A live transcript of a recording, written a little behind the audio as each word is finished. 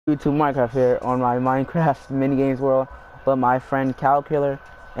YouTube Minecraft here on my Minecraft minigames world, but my friend Calculator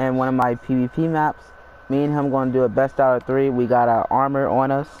and one of my PvP maps. Me and him going to do a best out of 3. We got our armor on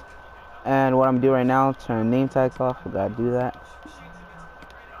us, and what I'm doing right now, turn name tags off. We gotta do that.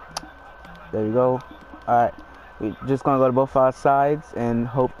 There we go. All right, we just gonna go to both our sides and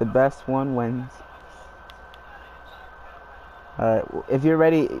hope the best one wins. All right, if you're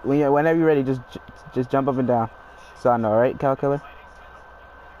ready, whenever you're ready, just jump up and down. So I know, all right, Calculator.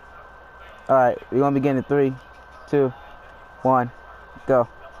 Alright, we're gonna begin in 3, 2, 1, go.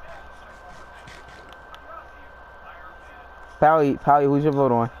 Pally, who's your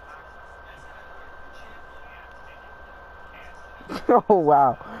vote on? Oh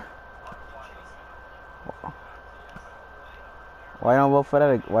wow. Why don't vote for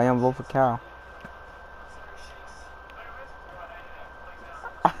that? Why don't vote for Cal?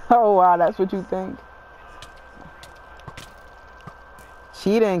 Oh wow, that's what you think?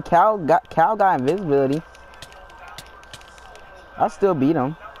 Cheating, Cal got invisibility. I still beat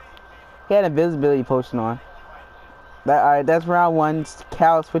him. He had invisibility potion on. Alright, that's round 1.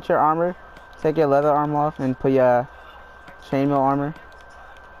 Cal, switch your armor. Take your leather armor off and put your chainmail armor.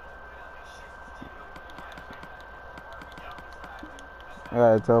 I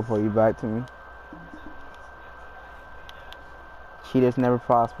gotta teleport you back to me. Cheaters never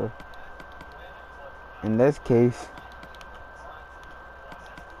prosper. In this case,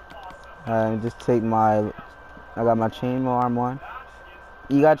 just take I got my chainmail armor on.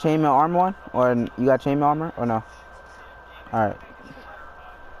 You got chainmail armor on? Or you got chainmail armor? Or no? Alright.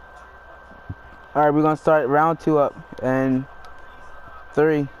 Alright, we're gonna start round 2 up in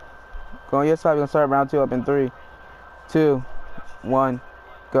 3. Go on your side, we're gonna start round 2 up in 3, 2, 1,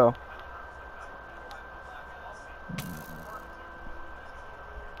 go.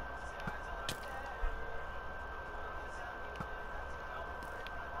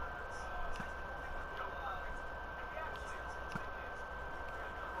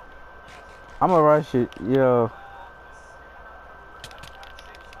 I'm gonna rush it, yo.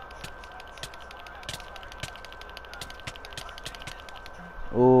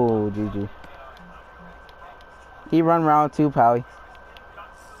 Ooh, GG. He run round 2, Pally.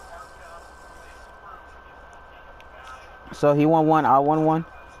 So he won 1, I won 1.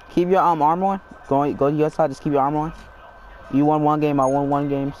 Keep your armor on. Go to your side, just keep your armor on. You won 1 game, I won 1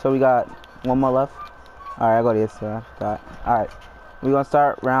 game, so we got 1 more left. Alright, I go to your side, I forgot. Alright. We're gonna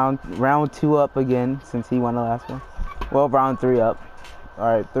start round 2 up again since he won the last one. Well, round 3 up.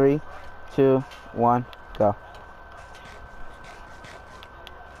 Alright, 3, 2, 1, go.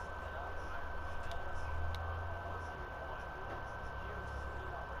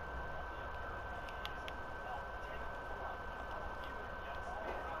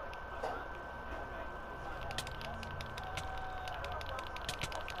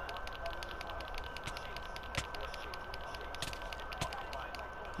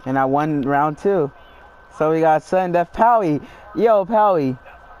 And I won round 2. So we got sudden death. Pally, yo, Pally,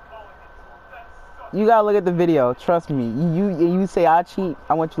 you gotta look at the video. Trust me. You say I cheat.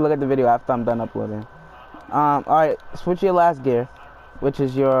 I want you to look at the video after I'm done uploading. All right, switch your last gear, which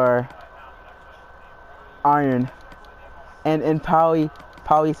is your iron. And Pally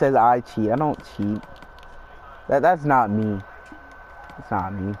says I cheat. I don't cheat. That's not me. It's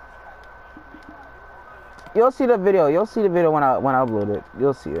not me. You'll see the video. You'll see the video when I upload it.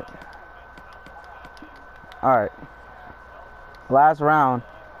 You'll see it. Alright. Last round.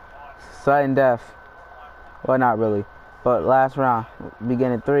 Sudden death. Well, not really. But last round.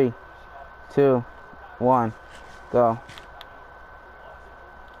 Begin in 3, 2, 1. Go.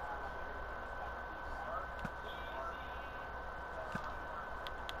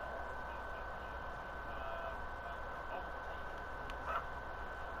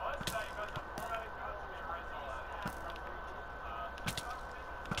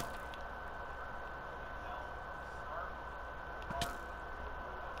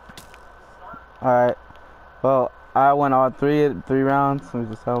 Alright, well, I won all three rounds, so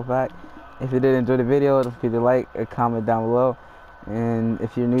just held back. If you did enjoy the video, don't forget to like or comment down below. And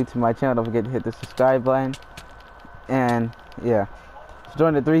if you're new to my channel, don't forget to hit the subscribe button. And yeah,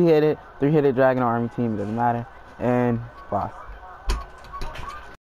 join the three-headed dragon army team, it doesn't matter. And bye.